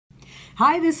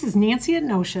Hi, this is Nancy at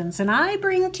Notions, and I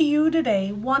bring to you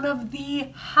today one of the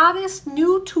hottest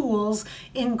new tools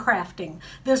in crafting.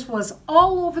 This was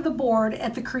all over the board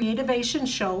at the Creativation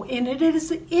show, and it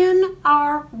is in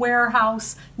our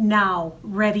warehouse now,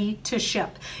 ready to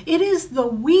ship. It is the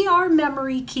We Are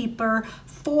Memory Keeper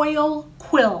Foil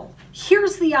Quill.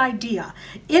 Here's the idea.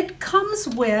 It comes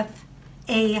with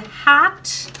a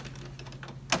hot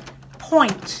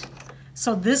point.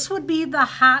 So this would be the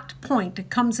hot point. It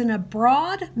comes in a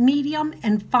broad, medium,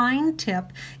 and fine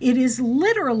tip. It is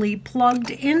literally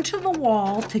plugged into the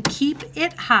wall to keep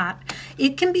it hot.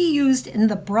 It can be used in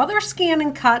the Brother Scan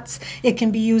and Cuts. It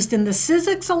can be used in the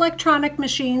Sizzix electronic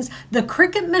machines, the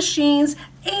Cricut machines,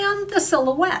 and the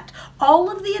Silhouette.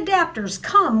 All of the adapters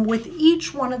come with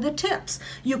each one of the tips.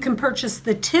 You can purchase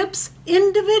the tips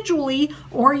individually,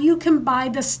 or you can buy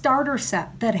the starter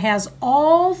set that has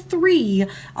all three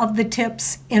of the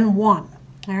tips in one.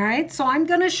 All right, so I'm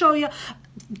going to show you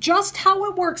just how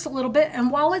it works a little bit,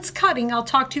 and while it's cutting, I'll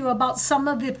talk to you about some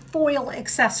of the foil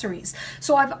accessories.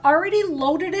 So I've already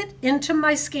loaded it into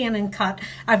my Scan and Cut.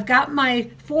 I've got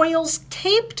my foils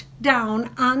taped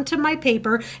down onto my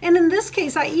paper, and in this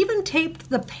case I even taped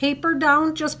the paper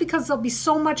down just because there'll be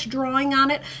so much drawing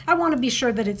on it. I want to be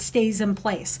sure that it stays in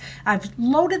place. I've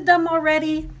loaded them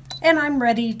already, and I'm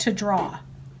ready to draw.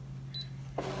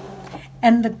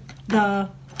 And the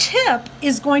tip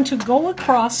is going to go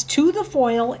across to the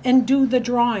foil and do the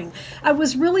drawing. I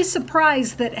was really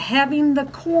surprised that having the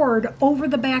cord over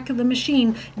the back of the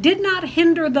machine did not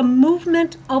hinder the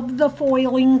movement of the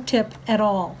foiling tip at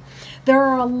all. There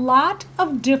are a lot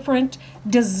of different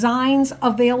designs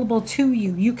available to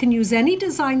you. You can use any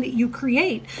design that you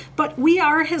create, but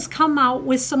We.R. has come out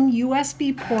with some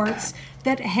USB ports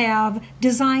that have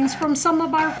designs from some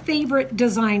of our favorite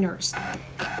designers.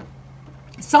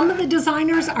 Some of the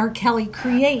designers are Kelly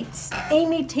Creates,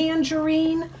 Amy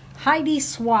Tangerine, Heidi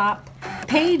Swap,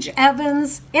 Paige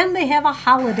Evans, and they have a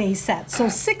holiday set. So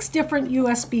 6 different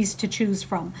USBs to choose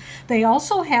from. They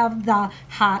also have the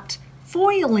hot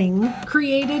foiling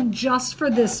created just for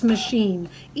this machine.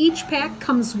 Each pack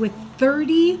comes with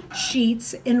 30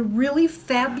 sheets in really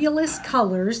fabulous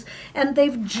colors, and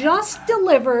they've just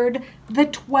delivered the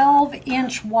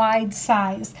 12-inch wide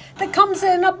size that comes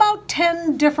in about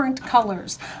 10 different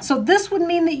colors. So this would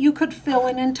mean that you could fill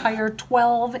an entire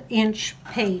 12-inch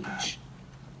page.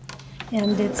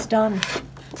 And it's done.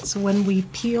 So when we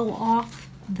peel off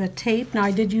the tape, now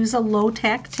I did use a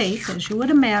low-tack tape, as you would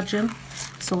imagine,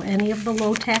 so any of the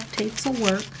low-tack tapes will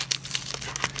work.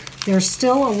 There's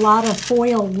still a lot of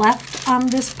foil left on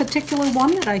this particular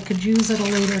one that I could use at a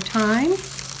later time.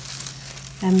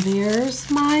 And there's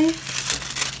my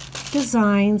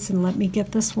designs, and let me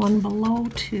get this one below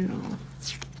too.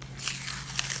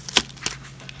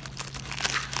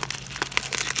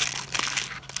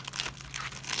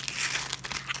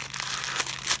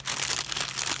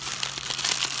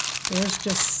 There's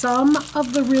just some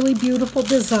of the really beautiful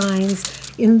designs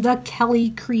in the Kelly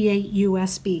Create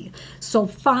USB. So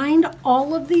find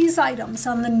all of these items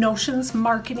on the Notions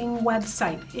marketing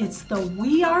website. It's the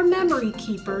We Are Memory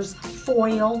Keepers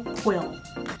Foil Quill.